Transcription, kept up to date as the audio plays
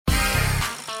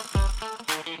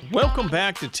Welcome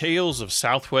back to Tales of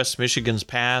Southwest Michigan's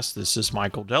Past. This is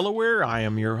Michael Delaware. I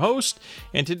am your host,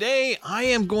 and today I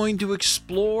am going to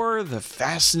explore the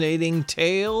fascinating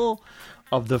tale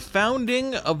of the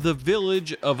founding of the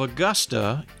village of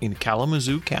Augusta in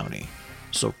Kalamazoo County.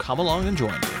 So come along and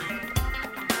join me.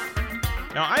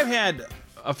 Now, I've had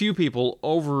a few people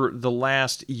over the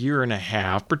last year and a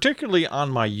half, particularly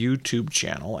on my YouTube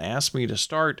channel, asked me to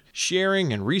start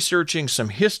sharing and researching some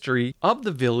history of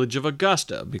the village of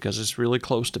Augusta because it's really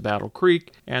close to Battle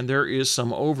Creek and there is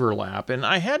some overlap. And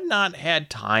I had not had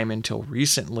time until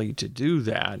recently to do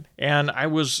that. And I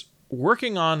was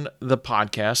working on the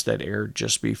podcast that aired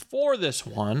just before this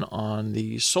one on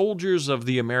the soldiers of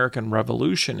the American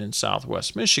Revolution in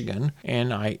Southwest Michigan,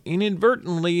 and I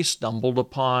inadvertently stumbled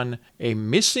upon a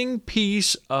missing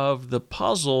piece of the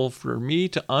puzzle for me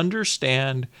to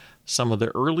understand some of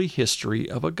the early history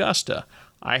of Augusta.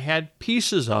 I had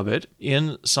pieces of it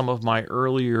in some of my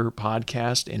earlier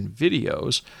podcasts and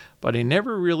videos, but I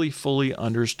never really fully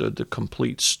understood the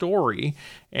complete story,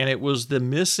 and it was the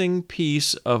missing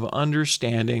piece of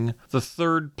understanding the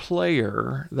third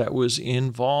player that was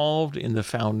involved in the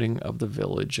founding of the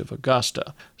village of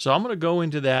Augusta. So I'm going to go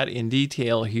into that in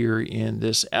detail here in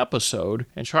this episode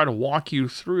and try to walk you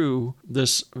through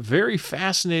this very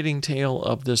fascinating tale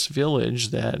of this village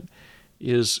that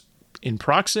is in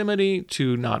proximity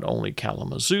to not only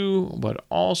Kalamazoo, but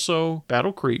also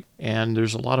Battle Creek. And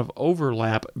there's a lot of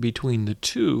overlap between the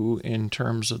two in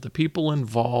terms of the people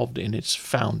involved in its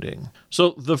founding.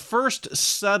 So the first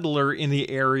settler in the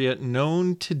area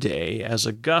known today as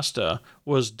Augusta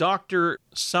was Dr.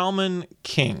 Salmon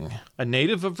King, a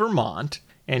native of Vermont,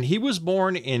 and he was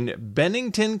born in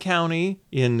Bennington County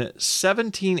in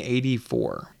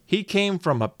 1784. He came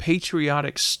from a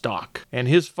patriotic stock, and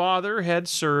his father had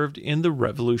served in the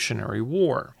Revolutionary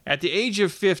War. At the age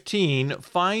of 15,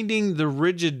 finding the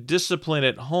rigid discipline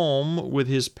at home with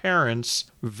his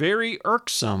parents very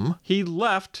irksome, he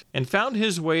left and found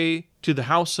his way to the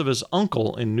house of his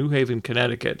uncle in New Haven,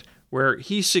 Connecticut, where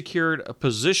he secured a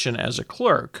position as a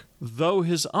clerk, though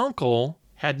his uncle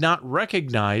had not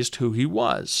recognized who he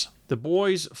was. The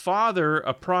boy's father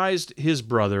apprised his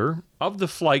brother of the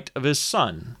flight of his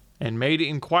son and made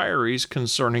inquiries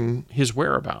concerning his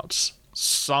whereabouts.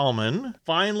 Salmon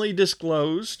finally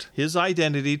disclosed his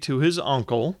identity to his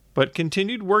uncle, but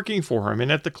continued working for him,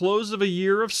 and at the close of a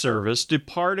year of service,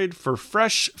 departed for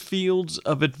fresh fields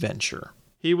of adventure.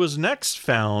 He was next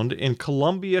found in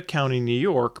Columbia County, New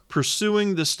York,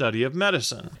 pursuing the study of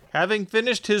medicine. Having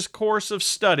finished his course of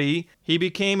study, he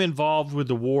became involved with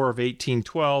the War of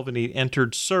 1812, and he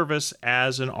entered service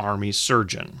as an army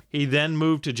surgeon. He then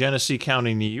moved to Genesee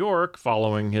County, New York,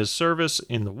 following his service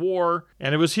in the war,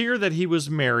 and it was here that he was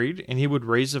married, and he would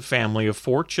raise a family of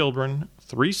 4 children,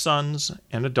 3 sons,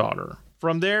 and a daughter.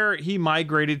 From there, he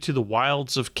migrated to the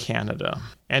wilds of Canada,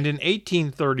 and in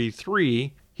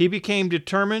 1833, he became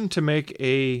determined to make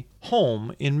a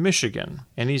home in Michigan,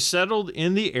 and he settled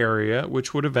in the area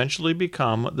which would eventually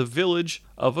become the village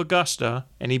of Augusta,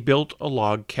 and he built a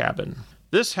log cabin.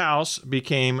 This house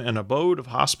became an abode of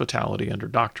hospitality under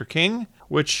Dr. King,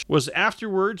 which was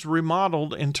afterwards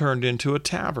remodeled and turned into a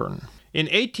tavern. In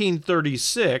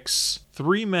 1836,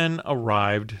 3 men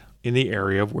arrived in the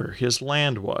area where his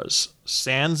land was: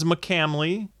 Sans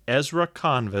McCamley, Ezra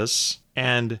Convis,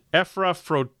 and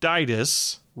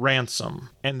Epaphroditus Ransom,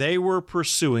 and they were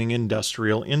pursuing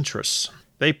industrial interests.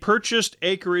 They purchased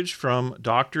acreage from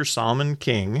Dr. Salmon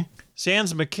King.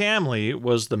 Sans McCamley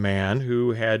was the man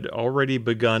who had already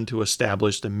begun to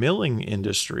establish the milling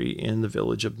industry in the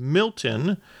village of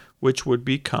Milton, which would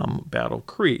become Battle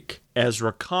Creek.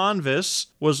 Ezra Convis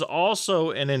was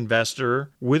also an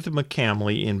investor with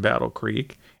McCamley in Battle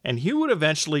Creek, and he would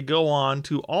eventually go on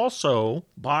to also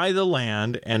buy the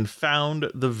land and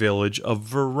found the village of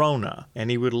Verona,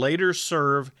 and he would later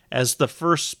serve as the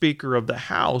first Speaker of the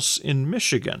House in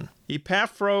Michigan.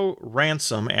 Epaphroditus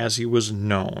Ransom, as he was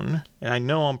known, and I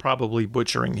know I'm probably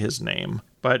butchering his name,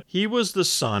 but he was the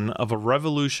son of a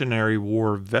Revolutionary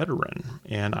War veteran,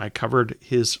 and I covered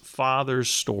his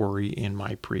father's story in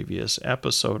my previous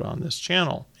episode on this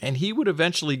channel. And he would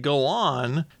eventually go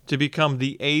on to become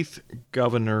the 8th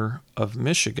governor of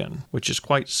Michigan, which is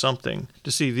quite something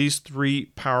to see these 3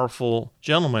 powerful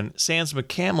gentlemen. Sans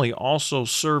McCamley also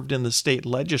served in the state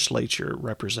legislature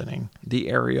representing the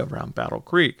area around Battle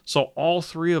Creek. So all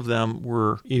 3 of them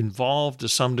were involved to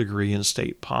some degree in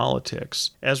state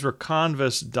politics. Ezra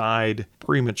Convis died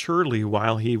prematurely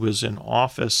while he was in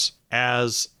office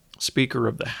as Speaker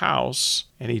of the House,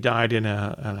 and he died in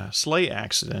a sleigh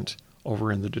accident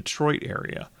over in the Detroit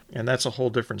area. And that's a whole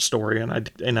different story.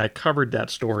 And I covered that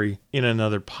story in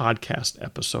another podcast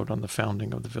episode on the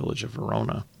founding of the village of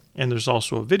Verona. And there's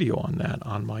also a video on that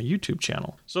on my YouTube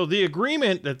channel. So the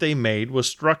agreement that they made was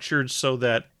structured so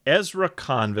that Ezra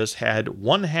Convis had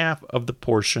 1/2 of the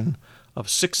portion of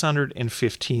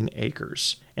 615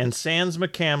 acres. And Sans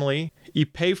McCamley,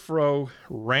 Epafro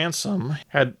Ransom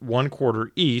had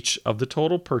 1/4 each of the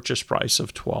total purchase price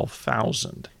of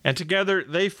 $12,000. And together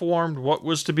they formed what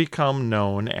was to become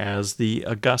known as the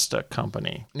Augusta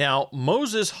Company. Now,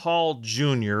 Moses Hall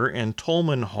Jr. and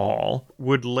Tolman Hall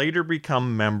would later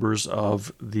become members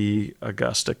of the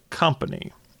Augusta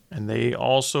Company. And they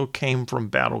also came from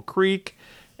Battle Creek.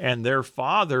 And their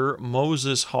father,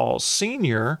 Moses Hall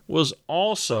Sr., was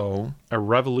also a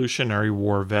Revolutionary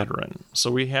War veteran.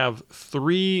 So we have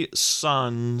 3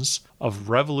 sons of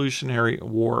Revolutionary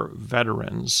War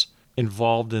veterans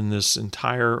involved in this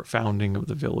entire founding of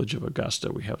the village of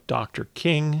Augusta. We have Dr.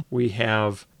 King, we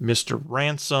have Mr.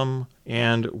 Ransom,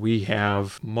 and we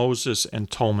have Moses and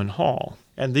Tolman Hall.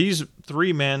 And these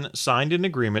 3 men signed an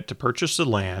agreement to purchase the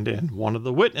land, and one of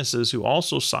the witnesses who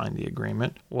also signed the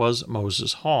agreement was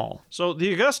Moses Hall. So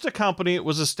the Augusta Company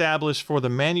was established for the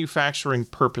manufacturing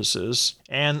purposes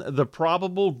and the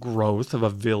probable growth of a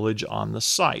village on the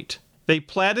site. They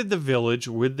platted the village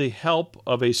with the help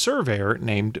of a surveyor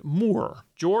named Moore.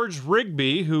 George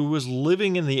Rigby, who was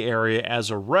living in the area as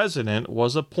a resident,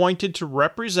 was appointed to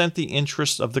represent the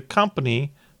interests of the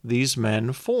company these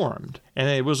men formed. And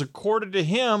it was accorded to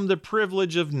him the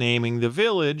privilege of naming the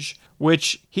village,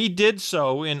 which he did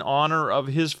so in honor of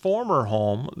his former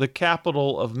home, the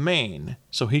capital of Maine.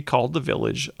 So he called the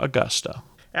village Augusta.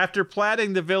 After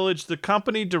platting the village, the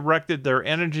company directed their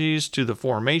energies to the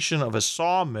formation of a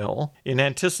sawmill in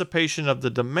anticipation of the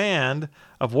demand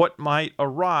of what might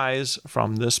arise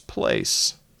from this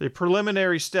place. The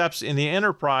preliminary steps in the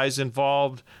enterprise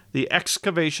involved the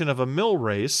excavation of a mill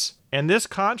race, and this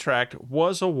contract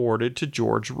was awarded to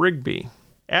George Rigby.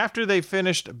 After they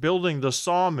finished building the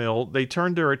sawmill, they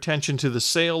turned their attention to the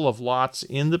sale of lots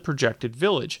in the projected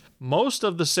village. Most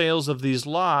of the sales of these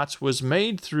lots was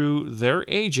made through their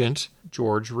agent,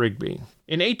 George Rigby.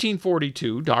 In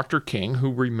 1842, Dr. King,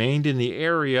 who remained in the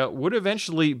area, would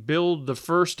eventually build the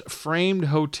first framed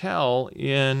hotel,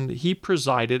 and he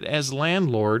presided as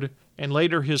landlord, and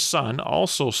later his son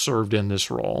also served in this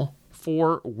role,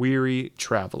 for weary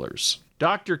travelers.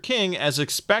 Dr. King, as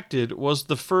expected, was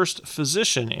the first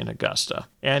physician in Augusta,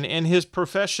 and in his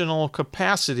professional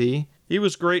capacity, he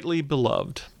was greatly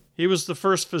beloved. He was the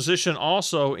first physician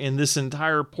also in this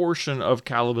entire portion of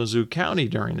Kalamazoo County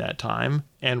during that time,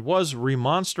 and was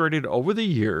remonstrated over the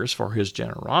years for his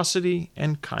generosity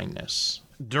and kindness.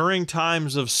 During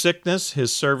times of sickness,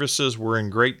 his services were in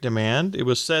great demand. It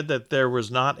was said that there was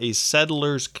not a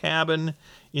settler's cabin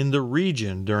in the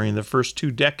region during the first 2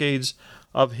 decades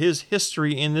of his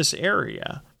history in this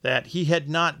area that he had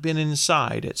not been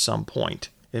inside at some point,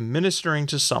 administering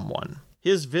to someone.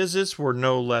 His visits were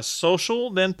no less social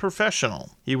than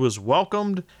professional. He was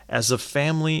welcomed as a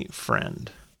family friend.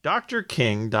 Dr.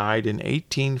 King died in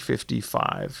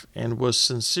 1855 and was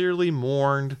sincerely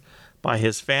mourned by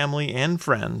his family and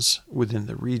friends within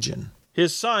the region.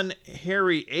 His son,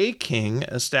 Harry A. King,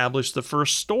 established the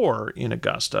first store in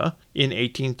Augusta in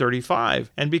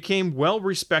 1835 and became well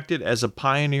respected as a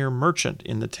pioneer merchant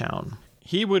in the town.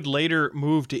 He would later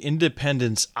move to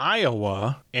Independence,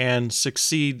 Iowa, and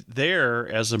succeed there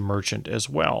as a merchant as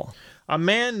well. A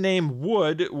man named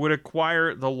Wood would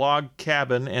acquire the log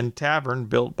cabin and tavern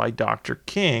built by Dr.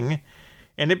 King,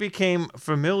 and it became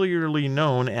familiarly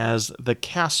known as the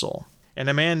Castle. And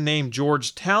a man named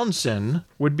George Townsend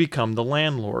would become the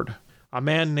landlord. A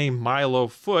man named Milo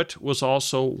Foote was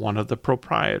also one of the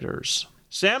proprietors.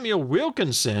 Samuel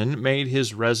Wilkinson made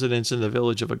his residence in the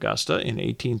village of Augusta in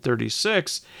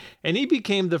 1836, and he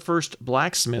became the first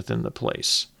blacksmith in the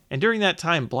place. And during that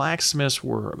time, blacksmiths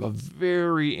were a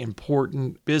very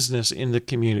important business in the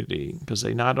community because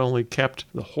they not only kept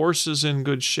the horses in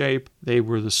good shape, they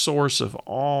were the source of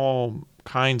all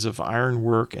kinds of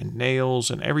ironwork and nails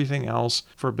and everything else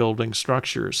for building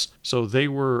structures. So they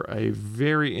were a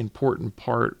very important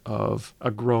part of a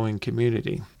growing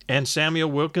community. And Samuel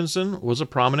Wilkinson was a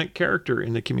prominent character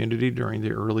in the community during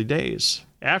the early days.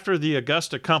 After the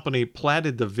Augusta Company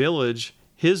platted the village,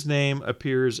 his name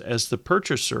appears as the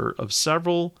purchaser of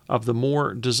several of the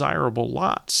more desirable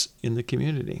lots in the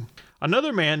community.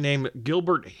 Another man named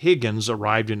Gilbert Higgins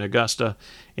arrived in Augusta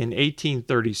in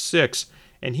 1836,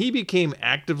 and he became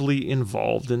actively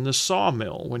involved in the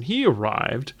sawmill. When he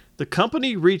arrived, the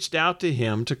company reached out to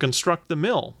him to construct the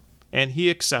mill, and he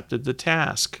accepted the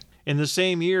task. In the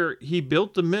same year he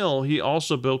built the mill, he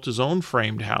also built his own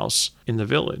framed house in the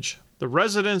village. The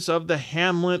residents of the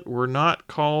hamlet were not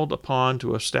called upon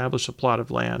to establish a plot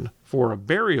of land for a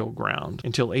burial ground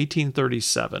until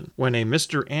 1837, when a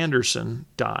Mr. Anderson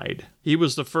died. He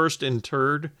was the first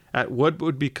interred at what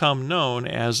would become known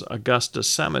as Augusta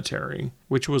Cemetery,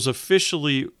 which was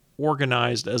officially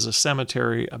organized as a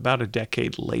cemetery about a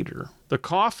decade later. The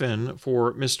coffin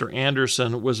for Mr.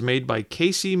 Anderson was made by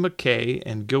Casey McKay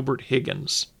and Gilbert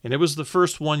Higgins, and it was the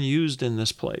first one used in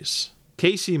this place.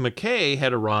 Casey McKay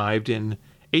had arrived in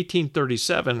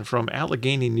 1837 from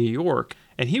Allegheny, New York,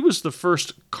 and he was the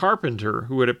first carpenter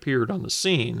who had appeared on the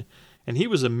scene, and he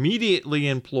was immediately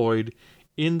employed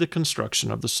in the construction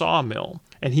of the sawmill,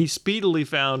 and he speedily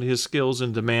found his skills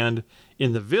in demand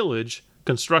in the village,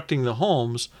 constructing the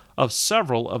homes of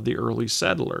several of the early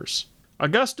settlers.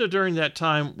 Augusta during that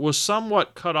time was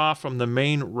somewhat cut off from the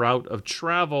main route of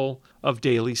travel of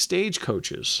daily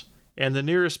stagecoaches, and the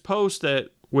nearest post that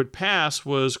would pass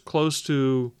was close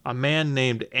to a man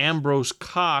named Ambrose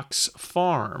Cox's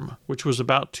farm, which was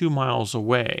about 2 miles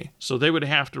away. So they would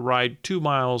have to ride 2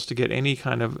 miles to get any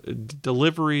kind of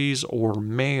deliveries or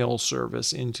mail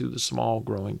service into the small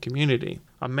growing community.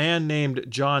 A man named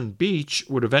John Beach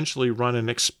would eventually run an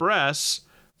express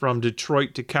from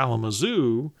Detroit to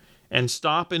Kalamazoo and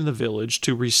stop in the village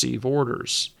to receive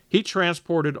orders. He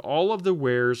transported all of the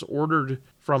wares ordered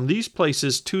from these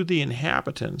places to the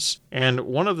inhabitants, and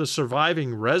one of the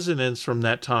surviving residents from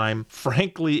that time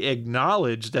frankly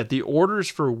acknowledged that the orders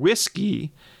for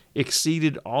whiskey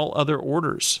exceeded all other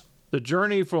orders. The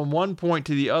journey from one point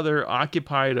to the other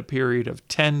occupied a period of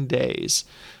 10 days.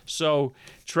 So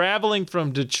traveling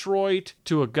from Detroit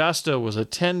to Augusta was a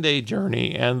 10-day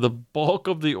journey, and the bulk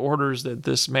of the orders that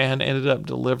this man ended up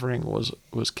delivering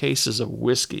was cases of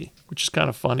whiskey, which is kind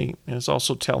of funny, and it's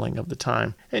also telling of the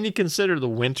time. And you consider the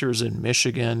winters in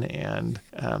Michigan and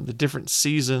the different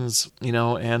seasons,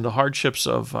 and the hardships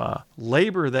of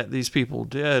labor that these people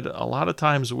did. A lot of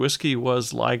times whiskey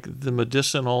was like the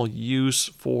medicinal use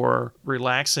for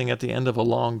relaxing at the end of a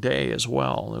long day as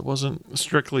well. It wasn't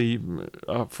strictly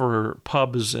for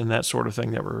pubs and that sort of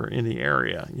thing that were in the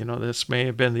area. This may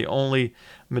have been the only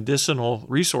medicinal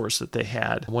resource that they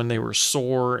had when they were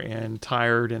sore and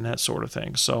tired and that sort of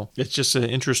thing. So it's just an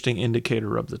interesting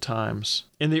indicator of the times.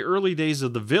 In the early days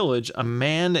of the village, a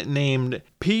man named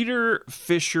Peter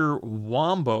Fisher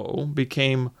Wambo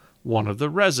became one of the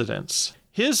residents.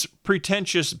 His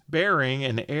pretentious bearing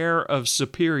and air of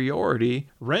superiority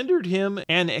rendered him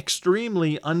an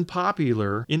extremely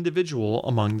unpopular individual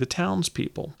among the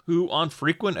townspeople, who on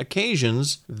frequent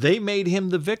occasions they made him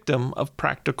the victim of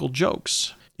practical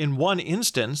jokes. In one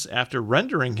instance, after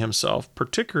rendering himself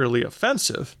particularly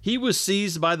offensive, he was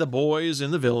seized by the boys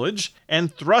in the village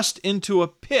and thrust into a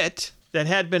pit that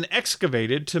had been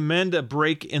excavated to mend a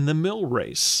break in the mill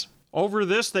race. Over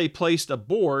this, they placed a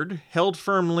board held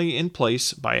firmly in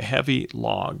place by a heavy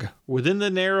log. Within the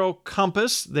narrow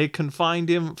compass, they confined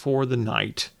him for the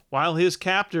night, while his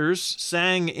captors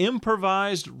sang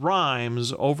improvised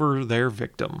rhymes over their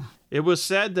victim. It was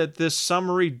said that this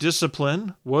summary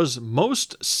discipline was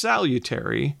most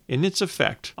salutary in its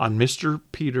effect on Mr.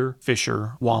 Peter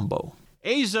Fisher Wambo.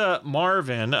 Asa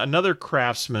Marvin, another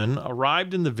craftsman,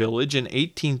 arrived in the village in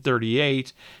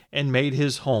 1838 and made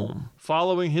his home,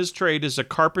 following his trade as a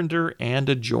carpenter and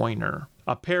a joiner.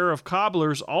 A pair of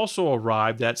cobblers also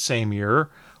arrived that same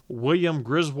year, William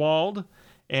Griswold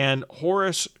and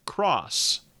Horace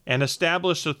Cross, and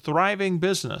established a thriving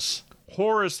business.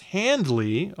 Horace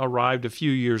Handley arrived a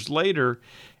few years later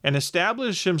and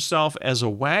established himself as a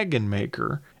wagon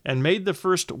maker and made the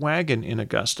first wagon in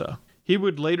Augusta. He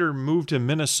would later move to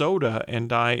Minnesota and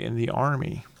die in the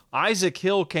Army. Isaac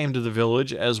Hill came to the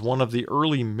village as one of the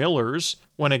early millers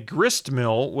when a grist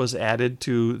mill was added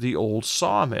to the old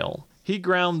sawmill. He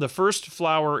ground the first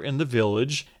flour in the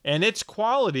village, and its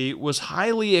quality was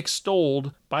highly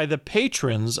extolled by the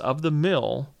patrons of the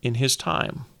mill in his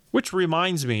time. Which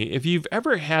reminds me, if you've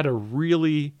ever had a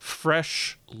really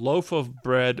fresh loaf of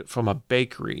bread from a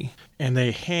bakery and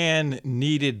they hand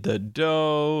kneaded the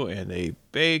dough and they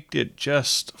baked it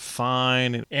just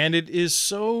fine, and it is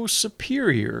so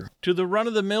superior to the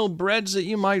run-of-the-mill breads that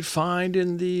you might find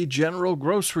in the general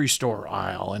grocery store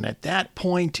aisle, and at that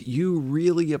point you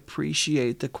really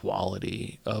appreciate the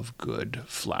quality of good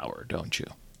flour, don't you?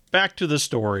 Back to the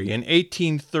story. In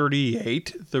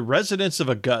 1838, the residents of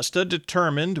Augusta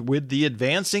determined with the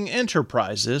advancing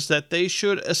enterprises that they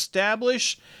should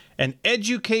establish an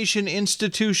education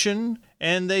institution,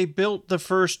 and they built the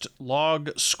first log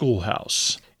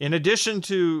schoolhouse. In addition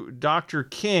to Dr.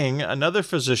 King, another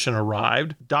physician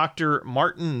arrived, Dr.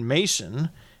 Martin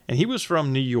Mason, and he was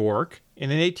from New York,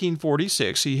 and in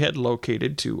 1846 he had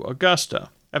located to Augusta.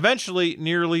 Eventually,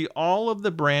 nearly all of the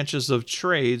branches of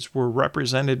trades were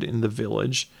represented in the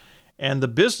village, and the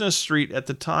business street at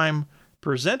the time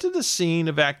presented a scene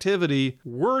of activity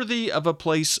worthy of a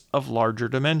place of larger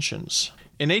dimensions.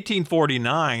 In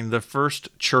 1849, the first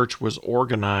church was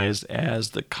organized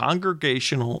as the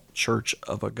Congregational Church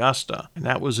of Augusta, and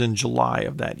that was in July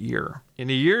of that year. In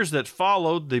the years that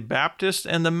followed, the Baptists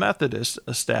and the Methodists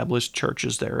established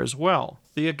churches there as well.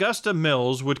 The Augusta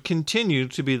mills would continue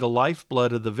to be the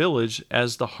lifeblood of the village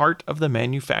as the heart of the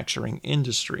manufacturing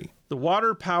industry. The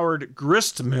water-powered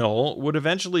grist mill would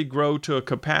eventually grow to a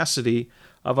capacity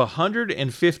of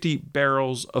 150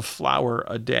 barrels of flour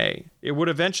a day. It would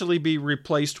eventually be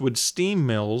replaced with steam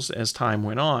mills as time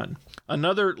went on.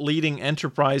 Another leading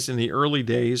enterprise in the early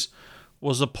days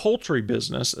was a poultry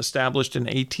business established in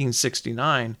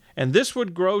 1869, and this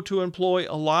would grow to employ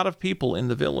a lot of people in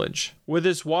the village. With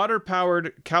its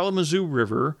water-powered Kalamazoo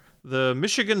River, the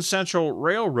Michigan Central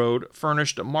Railroad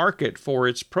furnished a market for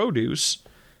its produce,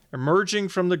 emerging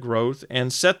from the growth,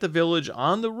 and set the village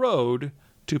on the road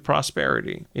to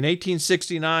prosperity. In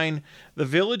 1869, the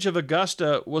village of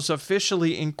Augusta was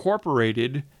officially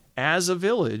incorporated as a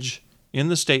village in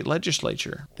the state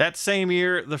legislature. That same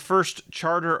year, the first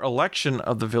charter election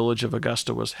of the village of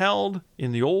Augusta was held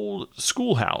in the old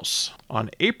schoolhouse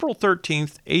on April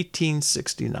 13th,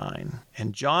 1869.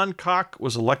 And John Cock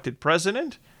was elected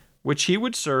president, which he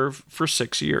would serve for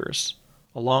 6 years,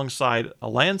 alongside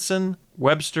Alanson,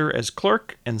 Webster as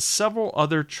clerk, and several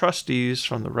other trustees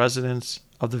from the residents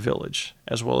of the village,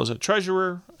 as well as a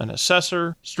treasurer, an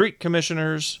assessor, street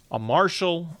commissioners, a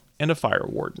marshal, and a fire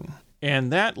warden.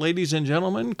 And that, ladies and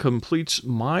gentlemen, completes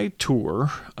my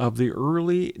tour of the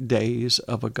early days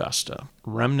of Augusta.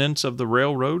 Remnants of the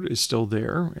railroad is still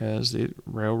there, as the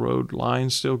railroad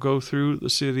lines still go through the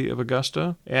city of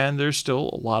Augusta, and there's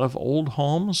still a lot of old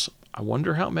homes. I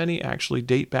wonder how many actually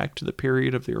date back to the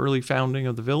period of the early founding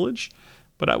of the village,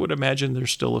 but I would imagine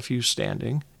there's still a few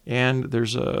standing. And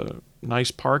there's a nice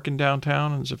park in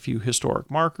downtown, and there's a few historic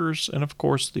markers, and of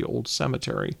course the old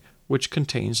cemetery, which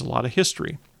contains a lot of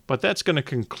history. But that's going to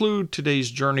conclude today's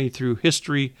journey through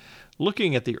history,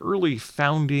 looking at the early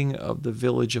founding of the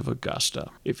village of Augusta.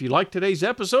 If you like today's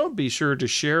episode, be sure to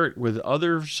share it with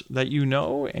others that you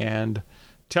know, and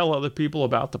tell other people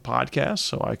about the podcast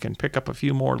so I can pick up a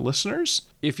few more listeners.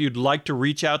 If you'd like to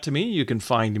reach out to me, you can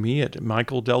find me at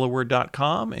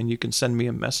michaeldelaware.com, and you can send me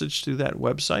a message through that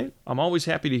website. I'm always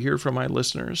happy to hear from my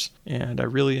listeners, and I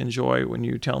really enjoy when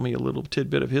you tell me a little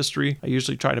tidbit of history. I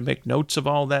usually try to make notes of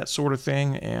all that sort of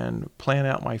thing and plan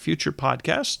out my future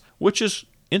podcasts, which is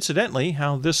incidentally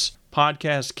how this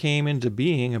podcast came into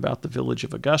being about the village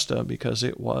of Augusta, because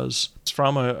it was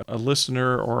from a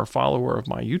listener or a follower of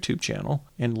my YouTube channel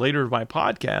and later my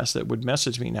podcast that would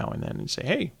message me now and then and say,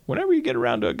 hey, whenever you get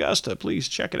around to Augusta, please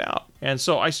check it out. And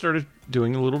so I started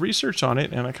doing a little research on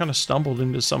it, and I kind of stumbled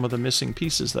into some of the missing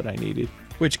pieces that I needed,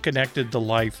 which connected the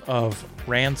life of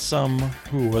Ransom,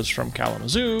 who was from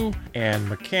Kalamazoo, and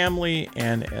McCamley,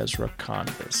 and Ezra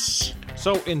Convis.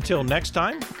 So until next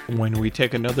time, when we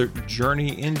take another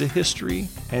journey into history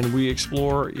and we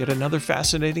explore yet another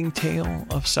fascinating tale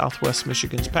of Southwest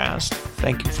Michigan's past,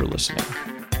 thank you for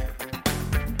listening.